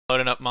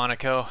Loading up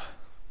Monaco.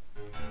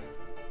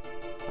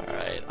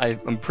 Alright,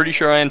 I'm pretty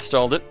sure I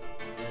installed it.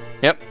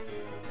 Yep.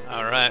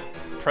 Alright,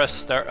 press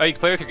start. Oh, you can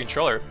play with your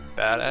controller.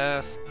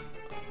 Badass.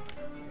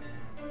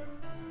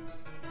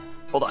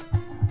 Hold on.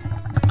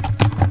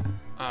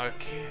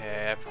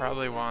 Okay, I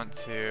probably want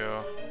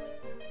to...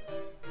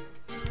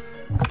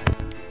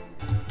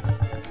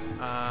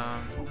 I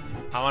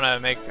want to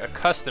make a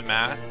custom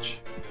match.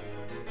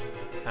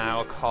 And I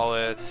will call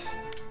it...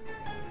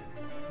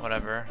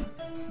 whatever.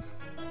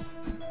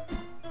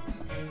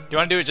 Do you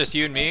want to do it just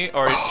you and me,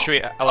 or should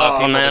we allow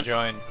people to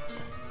join?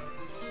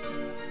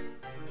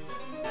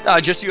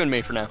 Just you and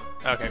me for now.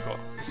 Okay, cool.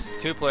 Just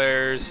 2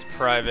 players,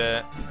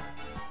 private,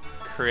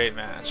 create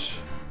match.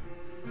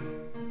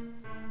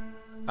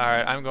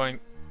 Alright, I'm going...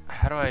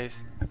 How do I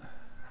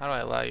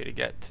allow you to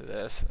get to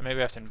this? Maybe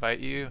I have to invite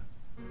you?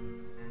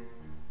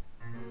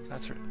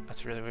 That's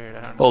really weird,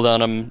 I don't know. Hold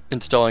on, I'm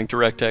installing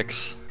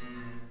DirectX.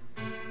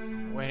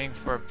 Waiting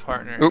for a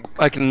partner. Oop,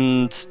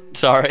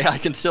 sorry, I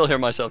can still hear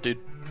myself, dude.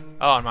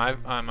 Oh, on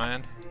my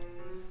end?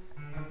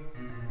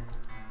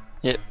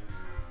 Yep.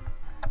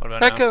 What about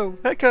now?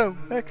 Echo.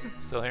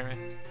 Still hear me?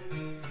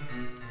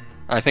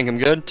 I think I'm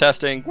good.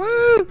 Testing.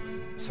 Woo!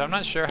 So I'm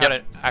not sure how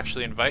to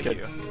actually invite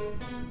you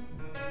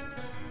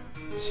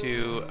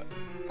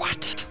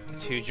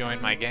to join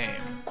my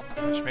game,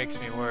 which makes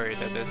me worried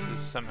that this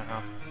is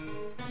somehow...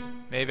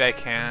 Maybe I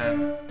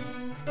can.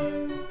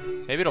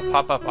 Maybe it'll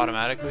pop up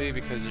automatically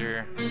because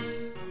you're...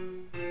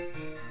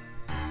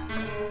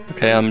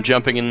 Okay, I'm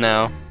jumping in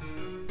now.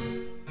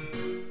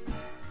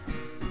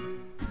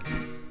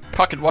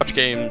 Pocket watch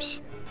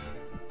games.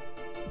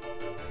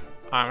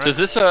 Does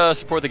this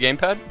support the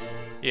gamepad?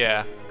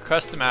 Yeah.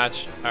 Custom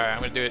match. Alright,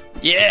 I'm gonna do it.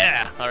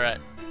 Yeah! Alright.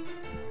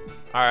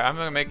 Alright, I'm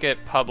gonna make it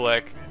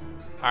public.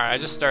 Alright, I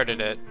just started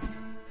it.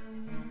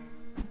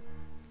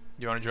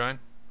 You wanna join?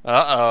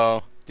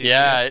 Uh-oh.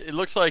 Yeah, it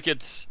looks like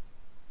it's...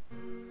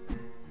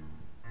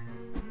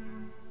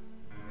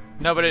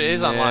 No, but it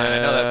is online, I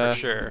know that for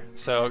sure.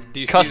 So, do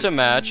you Custom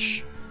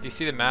match. Do you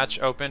see the match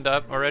opened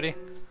up already?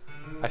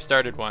 I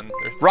started one.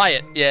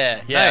 Riot,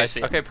 yeah, nice. I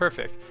see. Okay,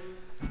 perfect.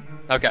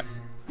 Okay.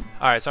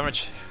 Alright, so I'm gonna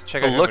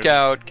check out... The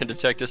lookout can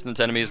detect distant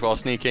enemies while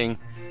sneaking.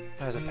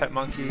 There's a pet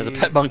monkey. There's a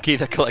pet monkey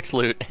that collects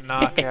loot.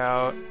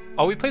 Knockout.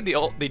 Oh, we played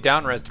the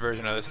down-res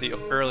version of this, the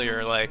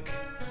earlier, like,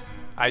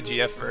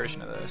 IGF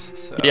version of this.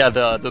 So. Yeah,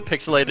 the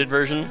pixelated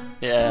version.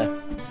 Yeah.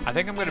 I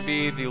think I'm gonna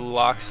be the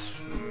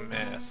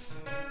locksmith.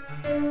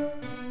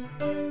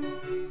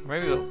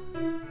 Maybe the...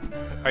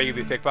 Are you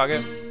gonna be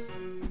pickpocket?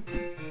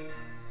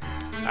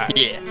 Right.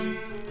 Yeah.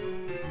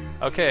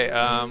 Okay,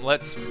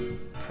 let's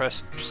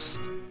press...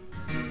 Psst.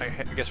 I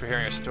guess we're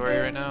hearing a story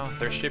right now.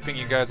 They're shipping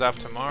you guys off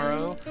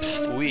tomorrow.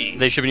 Oui.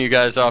 They're shipping you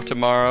guys off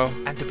tomorrow.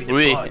 And to be the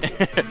Oui.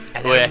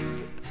 Oui.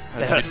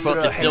 The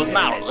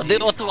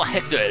little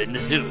Hector in the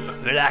zoo.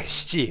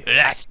 Relax, Chief.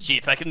 Relax,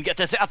 Chief. I can get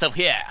us out of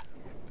here.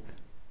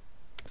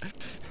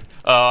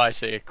 Oh, I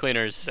see.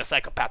 Cleaners. The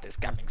psychopath is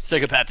coming.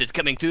 Psychopath is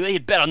coming too.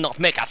 He'd better not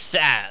make a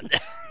sound.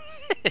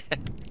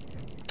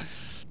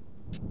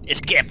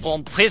 Escape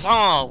from prison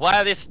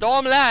while the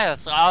storm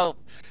lasts.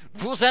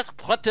 Vous êtes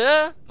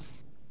prêts?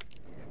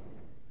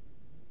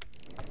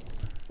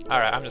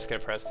 Alright, I'm just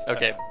gonna press.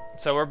 Okay.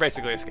 So we're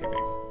basically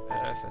escaping.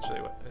 Essentially,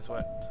 what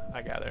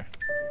I gather.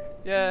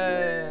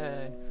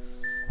 Yay!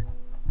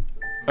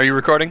 Are you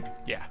recording?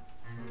 Yeah.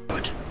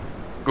 Good.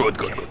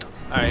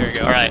 Alright, here we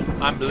go. Alright.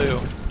 I'm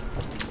blue.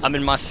 I'm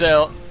in my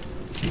cell.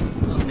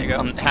 There you go.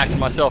 I'm hacking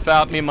myself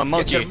out. Me and my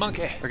monkey. Get your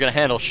monkey. We're gonna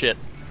handle shit.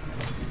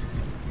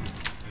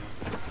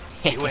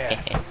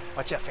 Beware.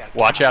 Watch out for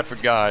Watch out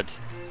for guards.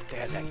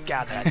 There's a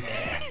guard right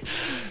there.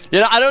 You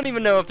know, I don't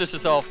even know if this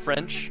is all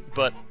French,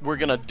 but we're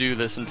gonna do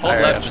this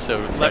entire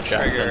episode with French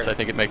accents. I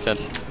think it makes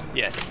sense.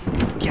 Yes.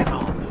 Come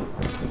on.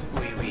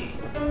 Oui.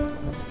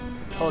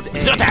 Hold A.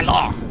 C'est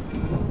alors.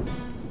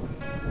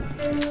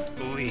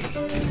 Oui.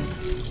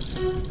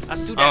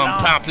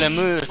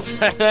 Pamplemousse.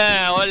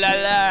 Oh là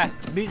là.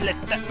 Mise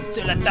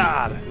sur la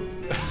table.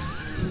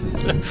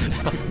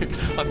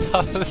 On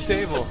top of the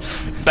table.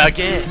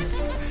 Baguette.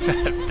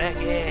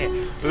 Baguette.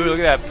 Ooh, look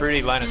at that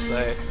pretty line of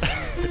sight.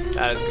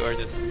 That is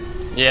gorgeous.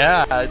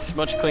 Yeah, it's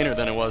much cleaner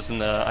than it was in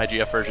the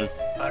IGF version.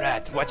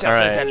 Alright, watch out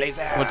for that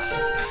laser.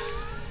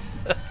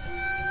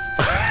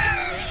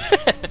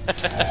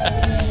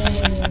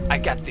 I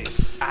got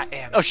this. I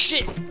am. Oh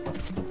shit!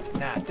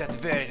 Nah, that's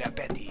very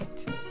repetitive.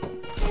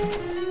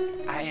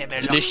 I am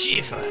a Le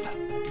chiffre.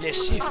 Le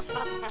chiffre.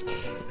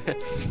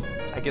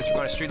 I guess we're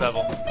going to street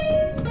level.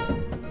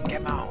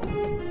 Come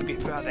on,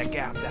 before the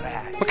guards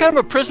arrive. What kind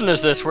of a prison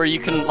is this where you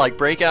can like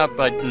break out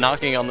by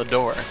knocking on the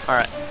door?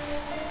 Alright.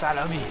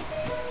 Follow me.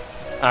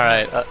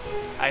 Alright,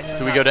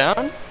 do we go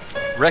down?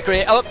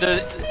 Recreate. Oh,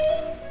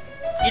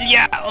 il y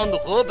a un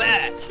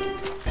robot!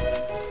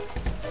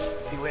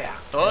 Beware.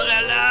 Oh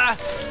là là!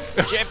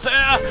 J'ai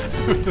peur!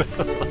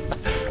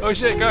 Oh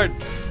shit, guard!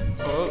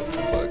 Oh,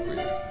 fuck me.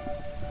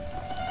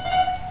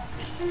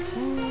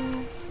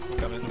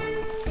 Coming.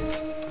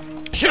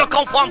 Je ne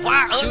comprends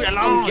pas! Sous la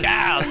langue!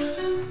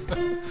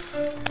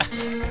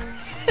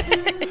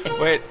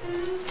 Wait.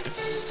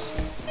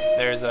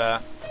 There's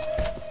a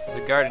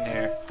garden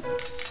here.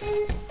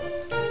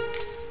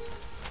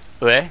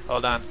 Wait.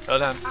 Hold on.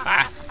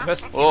 Ah,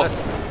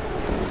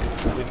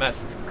 we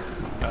must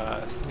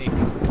sneak.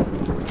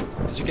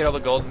 Did you get all the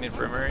gold in the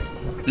infirmary?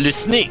 Le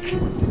sneak.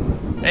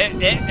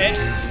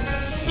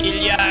 Il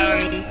y a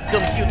un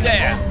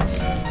computer.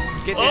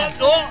 Get Oh,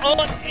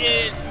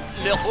 in.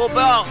 le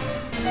robot.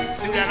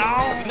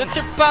 Ne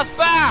te passe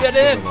pas. Get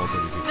in.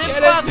 Ne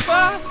te passe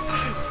pas.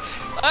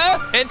 Hein?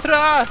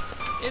 Entra.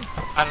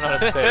 I don't know how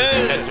to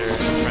say enter.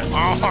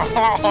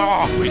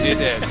 We did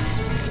it.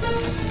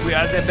 We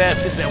are the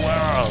best in the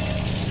world.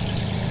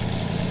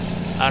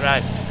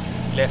 Alright,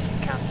 let's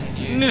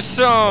continue. Nous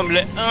sommes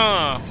les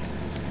 1.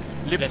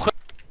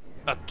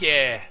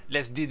 Okay,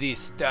 let's do this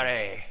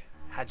story.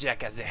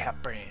 Hijack as a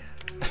happen.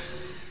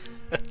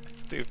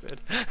 Stupid.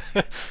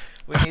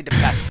 We need the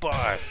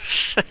passport.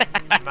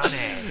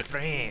 Money,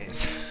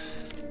 friends.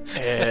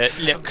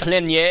 Le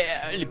clignet,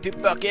 le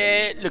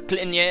pickpocket, le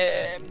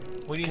clignet.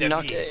 We need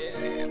a beat.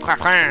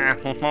 Alright,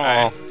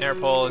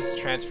 Interpol is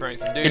transferring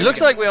some duty. it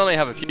looks like we only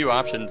have a few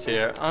options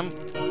here. I'm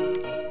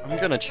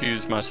gonna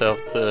choose myself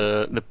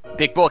the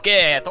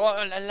pickpocket.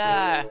 Oh la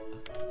la.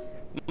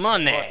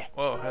 Money.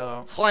 Whoa,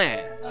 hello.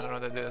 Friends. I don't know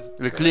what that is.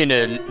 Le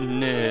clignet.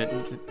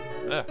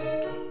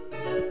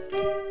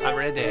 I'm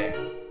ready.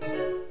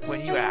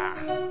 When you are,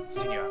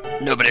 senor.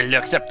 Nobody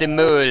looks up the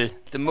mole.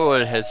 The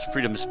mole has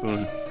freedom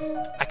spoon.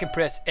 I can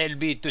press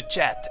LB to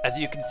chat, as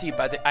you can see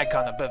by the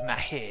icon above my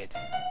head.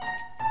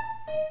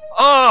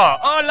 Oh,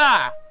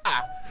 hola!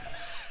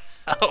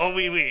 Oh,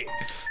 oui, oui.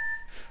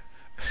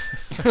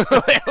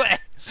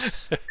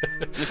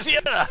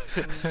 Monsieur!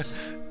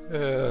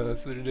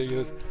 That's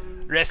ridiculous.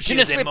 Rescue Je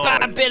ne the suis mole. pas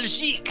en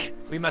Belgique!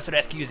 We must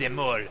rescue the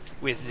mole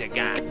with the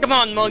guns. Come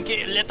on,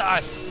 monkey, let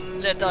us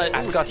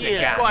I've got the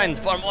steal gun. coin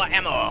for more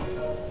ammo.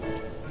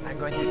 I'm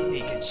going to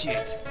sneak and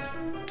shoot.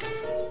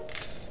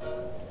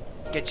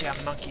 Get your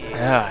monkey.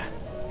 Ah.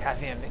 Have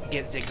him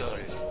get the gold.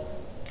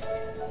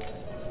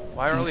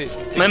 Why are all these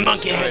things My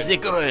monkey destroyed? has the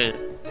gold.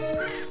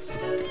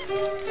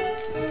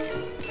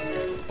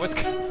 What's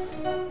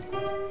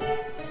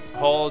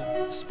hold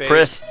space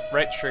Press.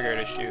 right trigger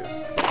to shoot.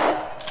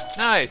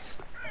 Nice.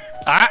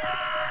 Ah!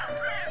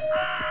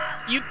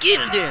 You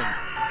killed him!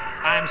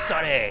 I'm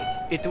sorry.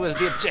 It was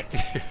the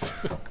objective.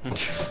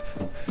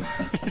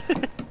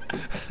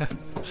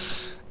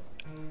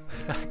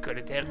 I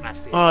couldn't help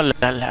myself. Oh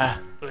la la.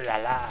 Oh la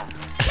la.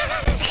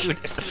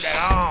 Sous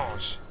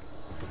l'orange.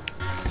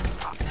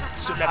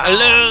 Sous la I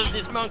love manche.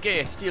 this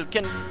monkey. Still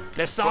can.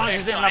 Le singe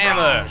is in la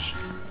ammo. manche.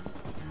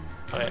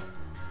 Ouais.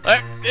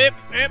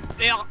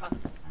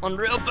 On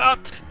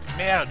robot.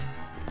 Merde.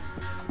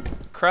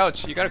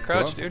 Crouch. You gotta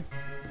crouch, dude.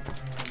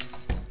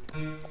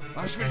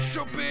 Ah, je vais le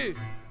choper!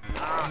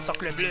 Ah,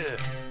 socle bleu.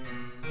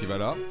 Qui va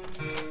là?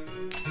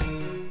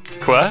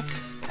 Quoi?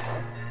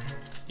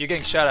 You're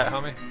getting shot at,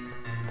 homie.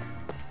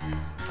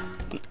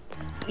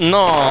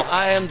 No,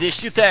 I am the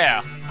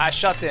shooter. I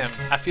shot him.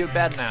 I feel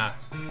bad now.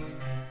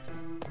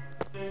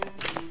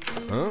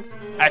 Hein?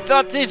 I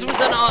thought this was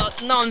a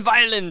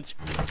non-violent,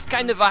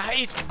 kind of a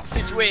heist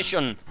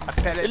situation.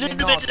 A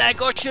little bit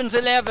like Ocean's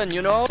 11,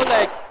 you know,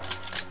 like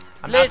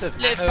less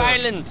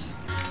violent.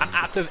 I'm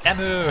out of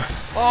ammo.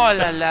 Oh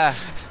la la.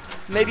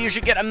 Maybe you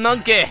should get a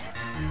monkey.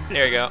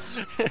 There you go.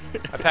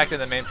 I packed in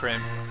the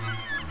mainframe.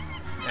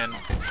 And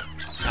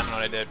I don't know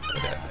what I did, but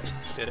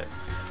I did it.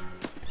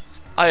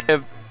 I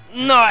have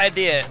no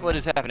idea what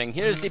is happening.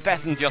 Here's the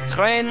passenger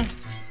train.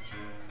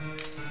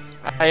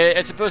 I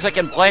suppose I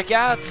can break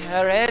out.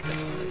 Alright.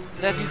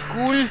 That is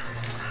cool.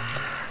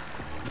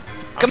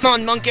 Come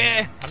on, monkey.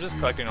 I'm just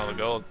collecting all the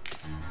gold.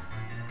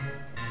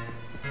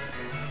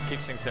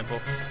 Keeps things simple.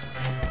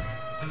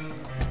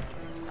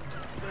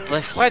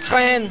 The freight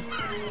train.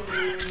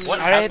 What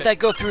Alright, happened? I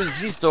go through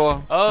this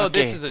door. Oh, okay.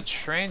 this is a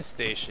train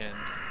station.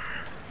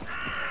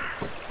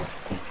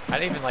 I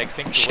didn't even like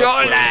think to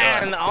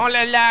Shoreline! Oh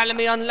la la, let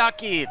me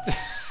unlock it.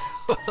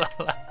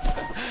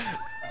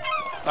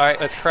 Alright,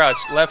 let's crouch.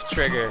 Left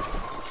trigger.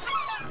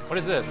 What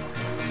is this?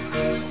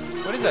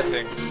 What is that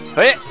thing?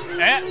 Hey,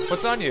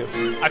 What's on you?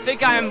 I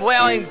think I am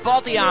wearing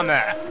body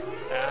armor.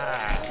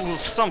 Ah, Ou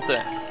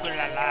something. ooh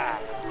la la.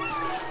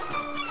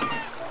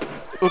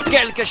 Ou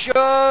quelque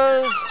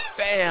chose.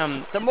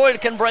 Bam. The mole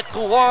can break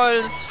through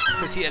walls.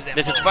 Because he has a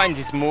Let us find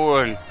this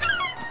mole.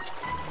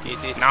 He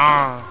did.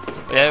 Non.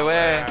 Eh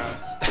ouais.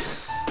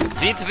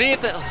 Vite,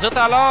 vite, zut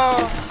alors.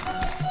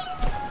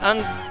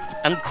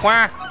 Un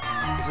coin.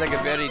 It's like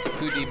a very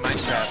 2D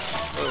Minecraft.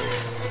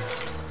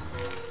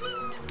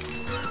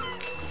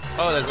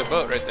 Oh, there's a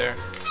boat right there.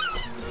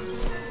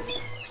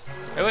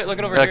 Hey, wait, look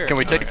it over here. Can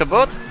we take the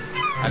boat?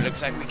 It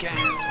looks like we can.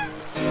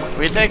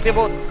 We take the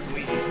boat.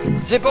 Oui.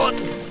 The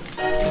boat.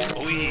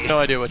 Oui. No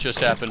idea what just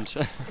happened.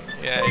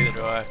 Yeah, neither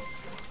do I.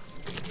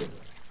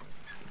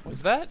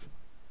 Was that?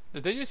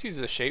 Did they just use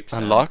the shape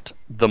sound? Unlocked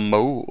the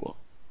mole.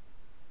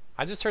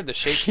 I just heard the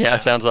shape Yeah,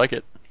 sound. sounds like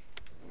it.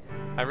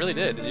 I really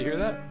did. Did you hear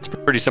that? It's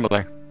pretty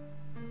similar.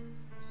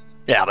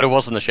 Yeah, but it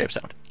wasn't the shape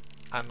sound.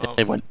 I'm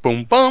It went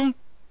boom boom.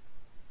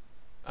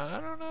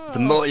 The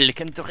mole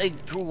can break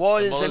through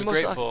walls The and mole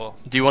is must... grateful.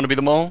 Do you want to be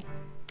the mole?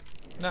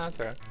 No, that's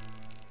alright.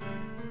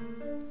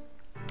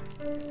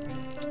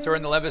 So we're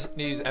in the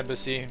Lebanese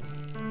embassy,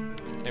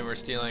 and we're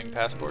stealing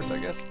passports, I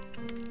guess.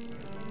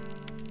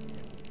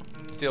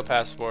 Steal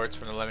passports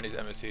from the Lebanese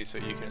embassy so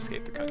you can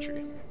escape the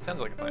country. Sounds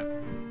like a plan.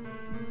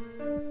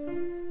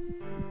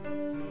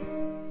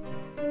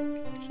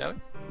 Shall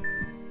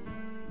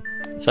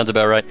we? Sounds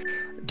about right.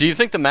 Do you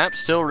think the map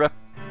still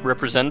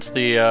represents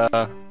the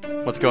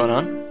what's going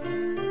on?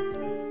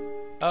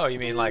 Oh, you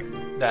mean like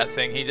that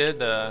thing he did,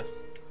 the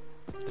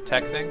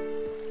tech thing?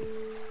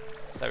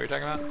 Is that what you're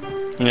talking about?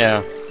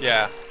 Yeah.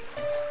 Yeah.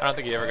 I don't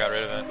think he ever got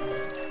rid of it.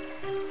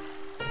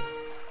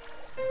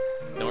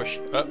 No,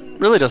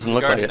 Really doesn't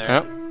look like it. there.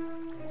 Huh?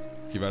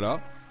 Qui va là?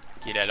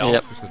 Qui est là? Yep.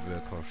 Est-ce que ça devait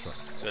être un chat?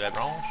 Sur la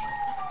branche.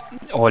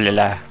 Oh là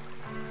là.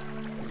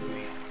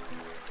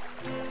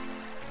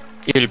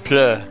 Il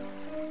pleut.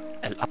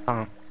 Elle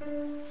attend.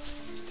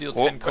 Steal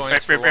Oh. 10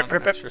 coins for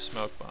one extra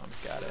smoke bomb.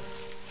 Got it.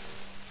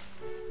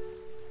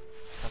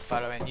 I'm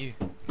following you.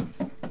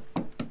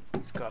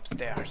 Let's go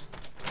upstairs.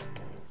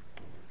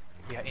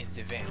 We are in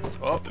the vents.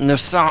 Oh,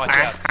 900. watch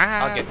out.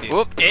 I'll get this.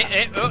 Oh,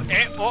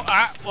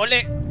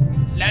 olé.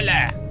 La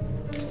la.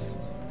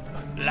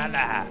 La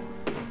la.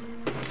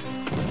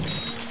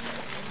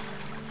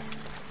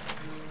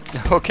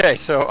 Okay,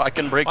 so I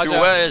can break Watch through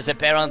out. walls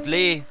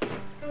apparently.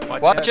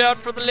 Watch out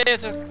for the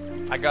laser.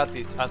 I got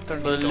these. I'll turn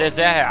For the the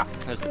laser,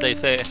 as they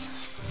say.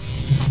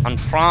 En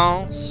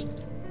France.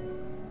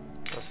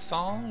 Le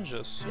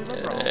singe sur la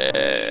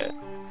branche.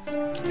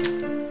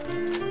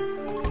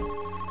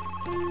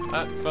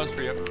 Ah, phone's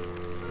for you.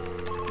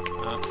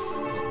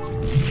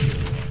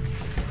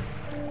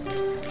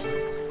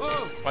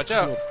 Oh! Watch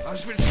out. Ah,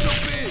 je vais le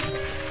choper!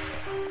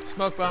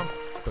 Smoke bomb.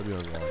 C'est pas bien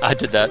grave. I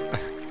did that.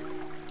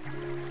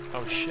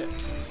 Oh shit.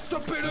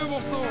 Stoppez-le,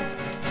 mon sang!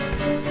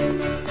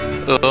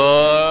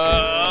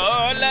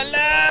 Oh la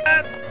la!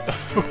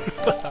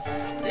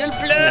 Il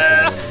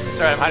pleut!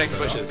 Sorry, I'm hiding in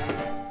the bushes.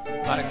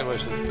 I'm hiding in the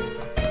bushes.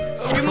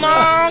 Tu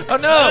manques! Oh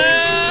no!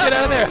 Get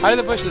out of there! Hide in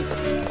the bushes!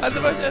 Hide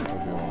in the bushes!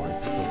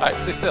 Alright,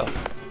 stay still.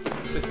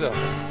 Stay still.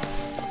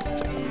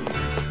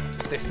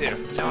 Stay still.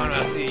 No one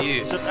will see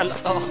you. C'est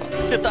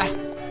à...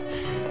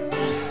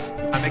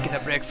 I'm making a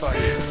break for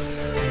you.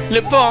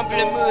 Le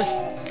pamplemousse!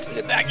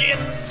 Le baguette!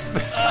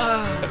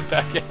 The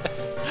baguette.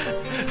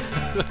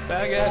 The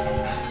baguette.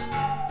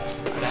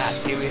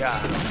 That's here we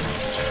are.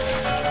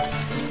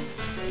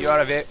 You ought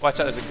to be. Watch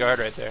out, there's a guard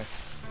right there.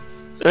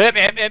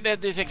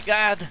 There's a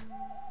guard.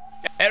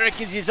 Eric,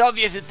 it is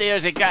obvious that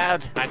there's a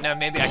guard. I know,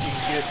 maybe I can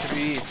get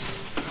through it.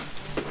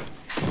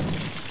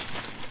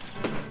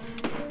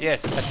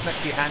 Yes, I snuck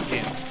behind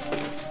him.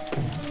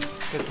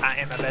 Because I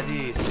am a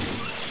baddies.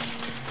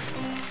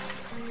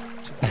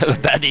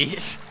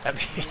 Baddies. A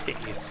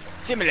baddies.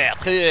 Similar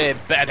to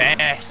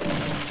badass.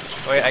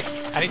 Wait,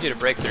 I need you to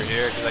break through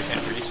here because I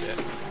can't reach it.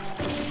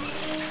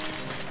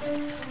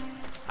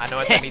 I know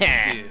what I need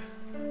to do.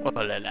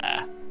 Oh la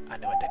la. I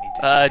know what I need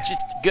to do.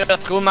 Just go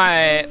through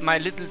my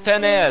little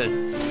tunnel.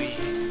 Oui.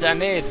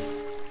 Damn it.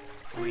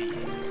 Oui.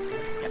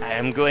 I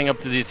am going up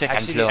to the second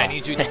Actually, floor. I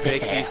need you to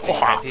break these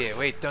things right here.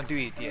 Wait, don't do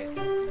it yet.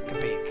 Come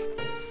back.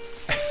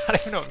 I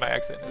don't even know what my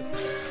accent is.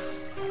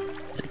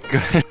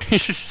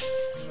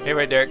 Hey,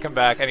 wait, Derek, come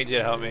back. I need you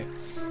to help me.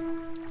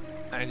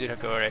 I need you to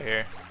go right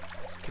here.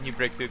 Can you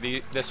break through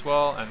this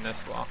wall and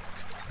this wall?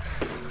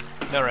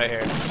 No, right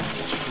here.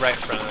 Right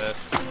in front of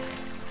this.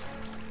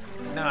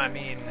 No, I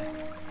mean...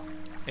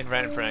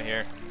 right in front of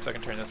here, so I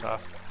can turn this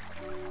off.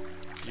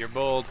 You're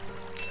bold.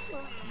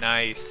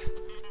 Nice.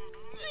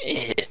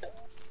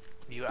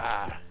 You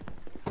are.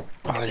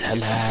 Oh la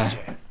la.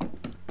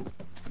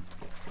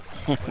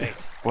 Wait.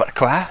 What?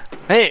 Quoi?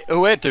 Hey, oh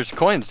wait, there's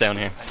coins down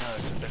here. I know,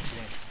 that's what I'm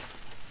seeing.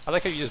 I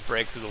like how you just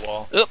break through the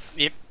wall. Oh,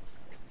 yep.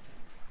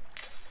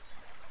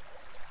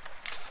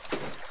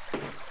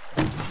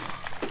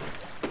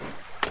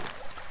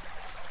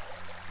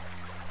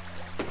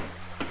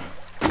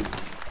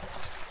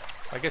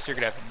 I guess you're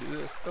gonna have to do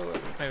this though.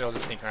 Maybe I'll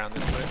just sneak around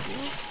this way.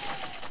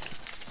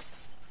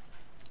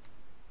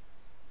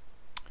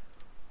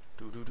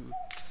 Doo-doo-doo.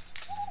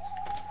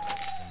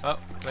 Oh,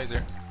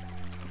 laser.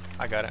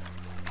 I got it.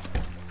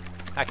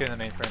 Hack it in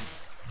the mainframe.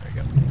 There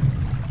you go.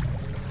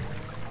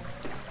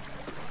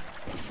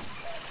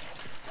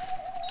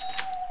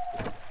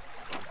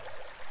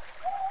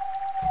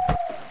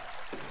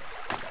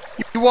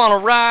 You wanna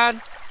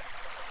ride?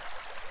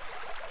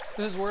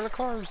 This is where the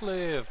cars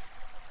live.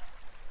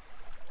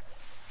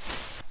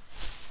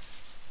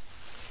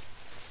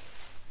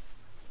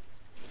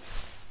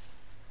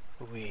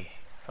 Oui.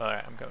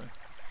 Alright, I'm coming.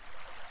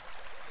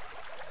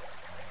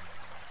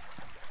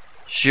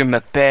 Je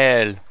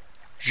m'appelle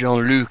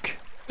Jean-Luc.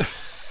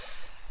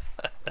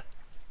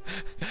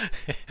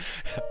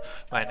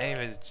 My name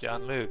is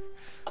John Luke.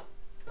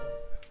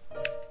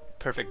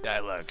 Perfect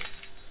dialogue.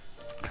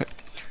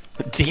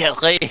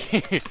 Thierry!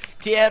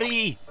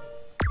 Thierry!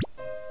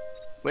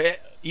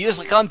 Use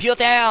the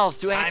computers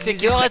to hack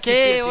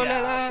security! Oh la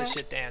la! to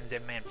shut down the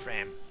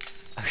mainframe.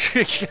 Oh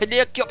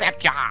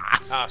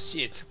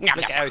shit.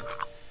 Look out.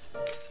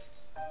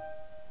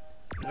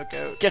 Look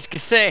out. Qu'est-ce que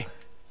c'est?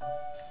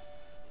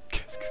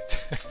 Qu'est-ce que c'est?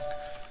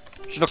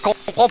 Je ne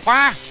comprends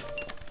pas.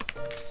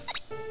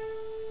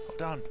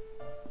 Hold on.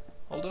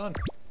 Hold on.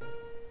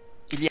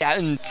 Il y a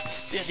une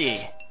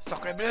distillerie.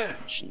 Sacre bleu.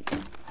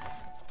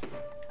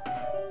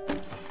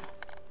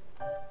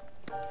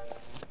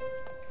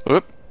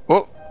 Hop.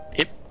 Oh.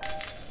 Hip.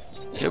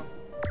 Hip.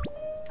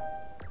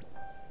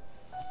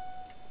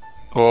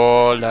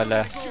 Oh là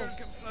là.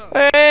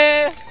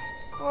 Eh.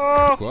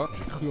 Oh. Quoi?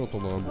 J'ai cru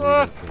entendre un bruit.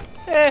 Oh.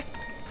 Eh.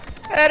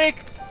 Eric.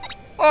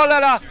 Oh là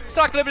là.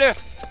 Sacre bleu.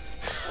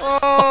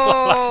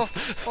 Oh.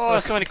 Oh,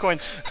 so many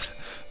coins.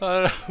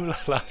 Oh là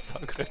là,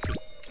 sacre bleu.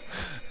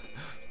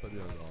 C'est pas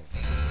bien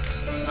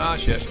grave. Ah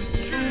shit.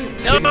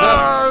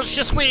 Oh,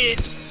 je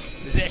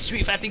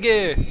suis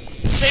fatigué.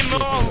 J'ai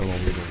mort. Avoir bruit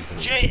dans le coin.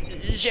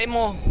 J'ai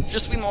mort. Je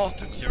suis mort.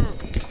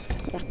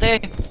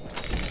 Portez.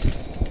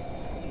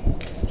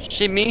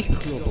 J'ai mis. J'ai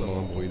cru entendre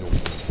un bruit dans le coin.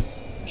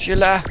 Je suis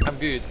là. I'm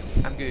good.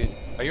 I'm good.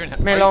 Oh, you're in.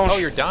 Mélange. Oh,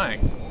 you're dying.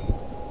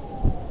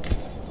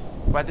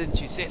 Why didn't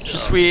you say so? Je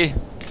suis.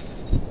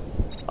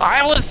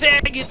 I was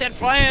saying it in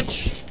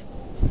French.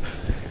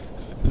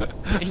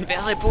 Une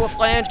verre pour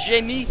French,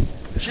 j'ai mis.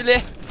 Je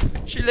l'ai.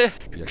 Il y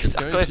a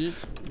quelqu'un ici?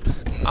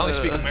 I only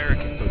speak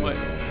American. What?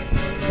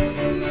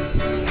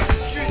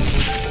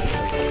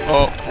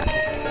 Oh.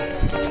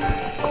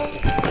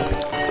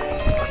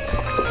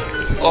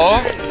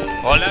 Oh.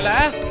 Oh là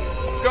là.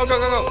 Go, go,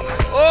 go, go.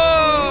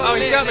 Oh. Oh,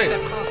 he's got me.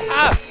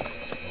 Ah!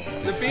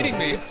 They're beating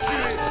me.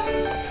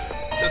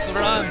 Just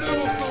run.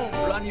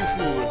 Run, you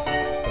fool.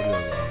 C'est pas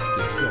bien grave.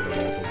 J'étais sûr d'avoir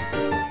entendu.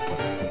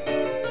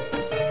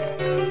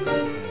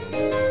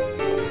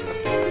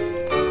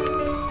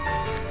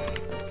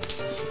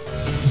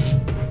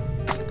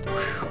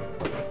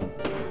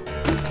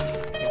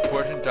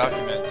 Important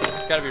documents.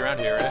 It's gotta be around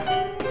here,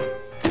 right?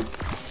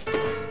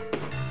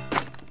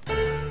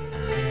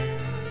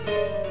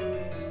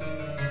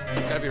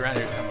 It's gotta be around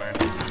here somewhere.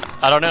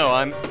 I don't know.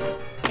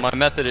 My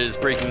method is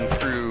breaking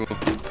through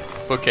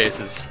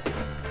bookcases.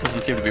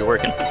 Doesn't seem to be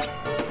working.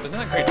 Isn't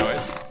that great noise?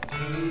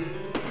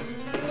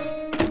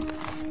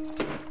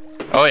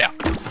 Oh yeah.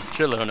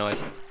 Shitload of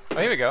noise. Oh,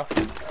 here we go.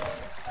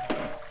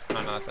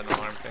 Oh no, that's an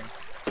alarm thing.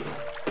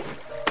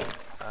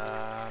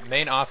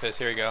 Main office,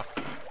 here we go.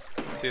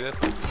 See this?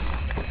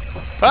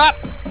 Ah!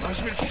 Ah,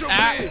 je vais le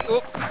Ah! choper!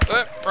 Oh!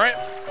 Right!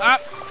 Ah!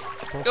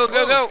 Go,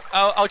 go, go!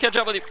 I'll catch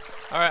up with you.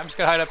 Alright, I'm just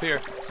gonna hide up here.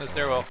 In the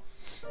stairwell.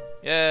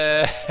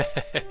 Yeah.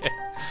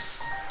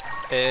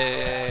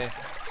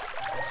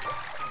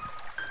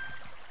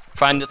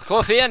 Find the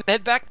trophy and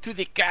head back to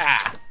the car.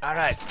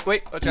 Alright.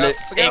 Wait, watch Le out.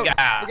 Look out.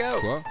 gars. Look out.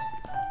 Quoi?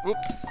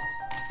 Oups.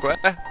 Quoi?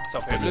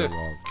 Sacre Pas bien bleu.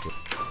 grave.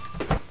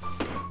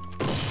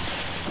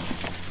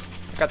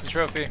 Got the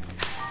trophy.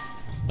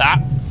 Ah!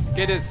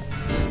 Get it.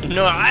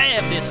 No, I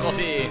have the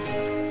trophy.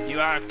 You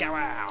are a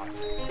coward.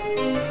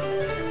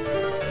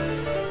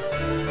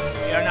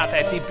 You're not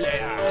a team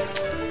player.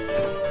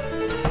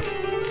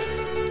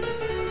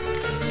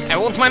 I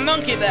want my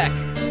monkey back.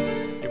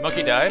 Your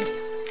monkey died?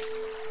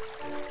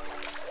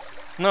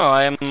 No,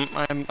 I'm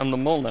the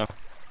mole now.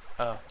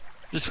 Oh.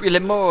 Je suis le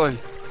mole.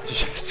 Je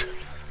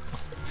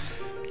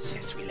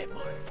suis le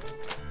mort.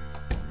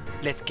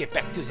 Let's get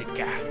back to the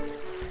car.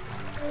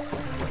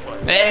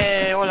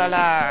 Eh, oh là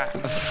là.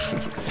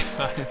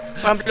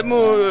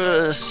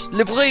 Pamplemousse,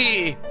 le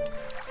bruit.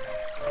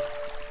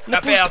 Ne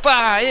La pousse perte.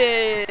 pas.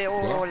 Eh,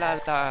 oh là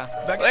là.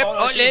 Ouais,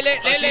 oh, les.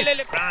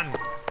 Run.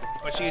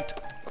 Oh shit.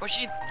 Oh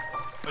shit.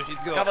 Oh shit,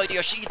 go. Cover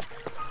your shit.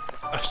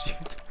 Oh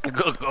shit.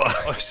 Go, go.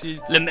 Oh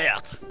shit. Le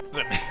merde.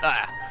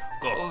 Ah.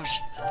 Go. Oh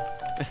shit.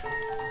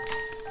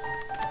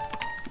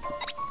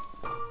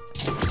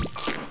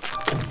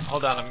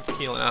 Hold on, I'm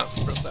healing up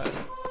real fast.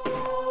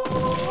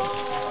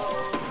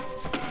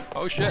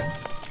 Oh shit.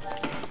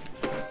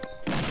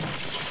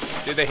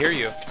 Dude, they hear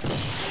you.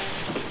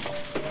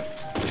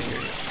 They hear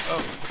you.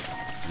 Oh.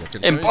 Il y a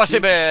quelqu'un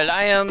Impossible.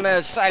 I am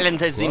as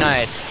silent as the Quoi?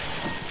 night.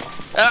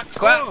 Ah,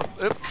 quoi?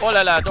 Oh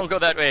là là, don't go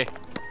that way.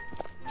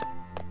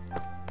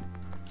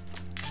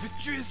 Je vais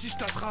te tuer si je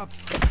t'attrape!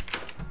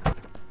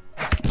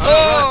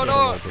 Oh J'ai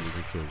non. entendu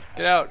quelque chose.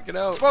 Get out, get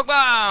out. Smoke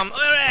bomb.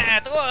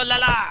 Alright. Oh là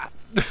là.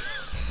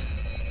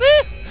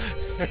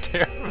 You're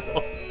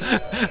terrible.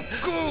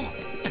 Cours!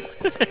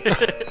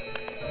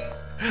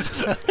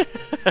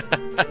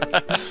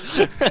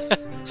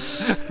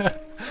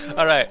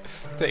 Alright,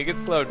 take it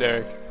slow,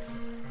 Derek.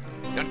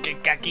 Don't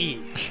get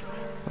cocky.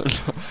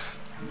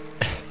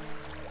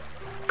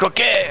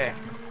 Coquet.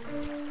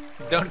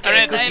 Don't get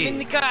Alright, cocky. I'm in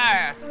the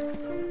car.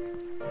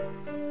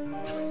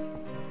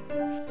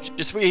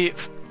 Je suis I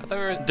thought we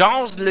were...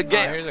 dans le Oh,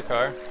 gare. here's a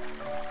car.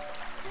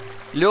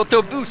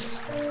 L'autobus.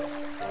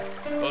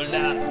 Oh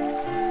là.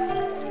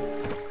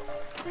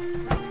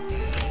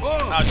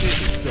 Oh! Oh shit. Je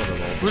suis sûr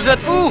d'avoir Vous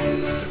êtes fous?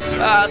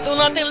 Do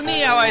not tell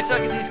me how I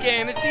suck at this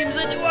game. It seems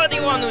that you are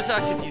the one who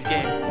sucks at this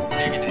game.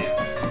 Negative.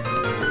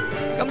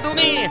 Come to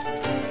me.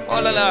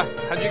 Oh là là.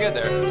 How'd you get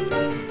there?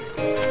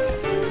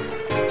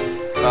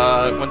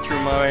 went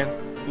through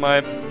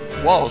my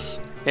walls.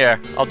 Here,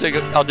 I'll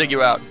dig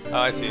you out. Oh,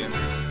 I see him.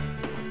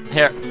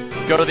 Here,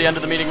 go to the end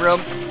of the meeting room.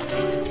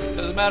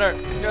 Doesn't matter.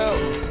 Go.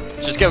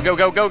 Just go.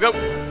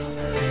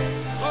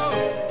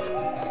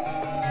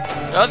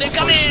 Oh, they're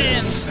coming!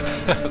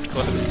 That was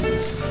close.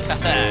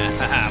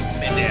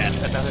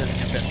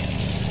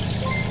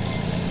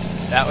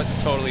 That was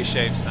totally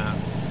shape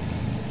sound.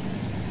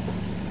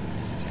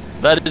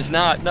 That is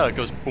not. No, it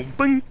goes boom,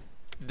 boom.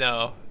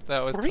 No, that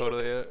was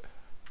totally it.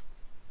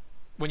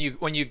 When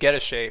you get a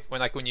shape,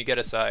 when you get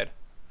a side.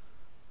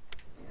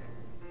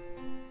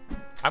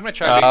 I'm gonna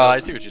try. I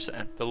see what you're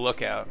saying. The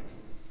lookout.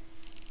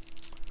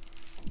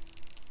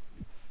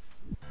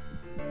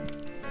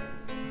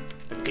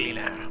 The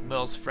cleaner.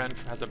 Mill's friend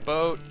has a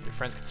boat. Your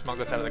friends can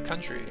smuggle us out of the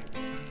country.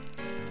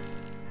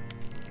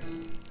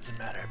 Doesn't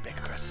matter. Bank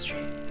across the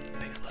street.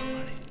 Banks love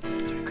money.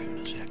 Dirty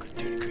criminals, Jack.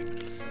 Dirty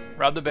criminals.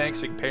 Rob the bank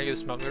so you can pay the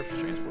smuggler for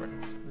transport.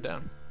 I'm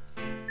down.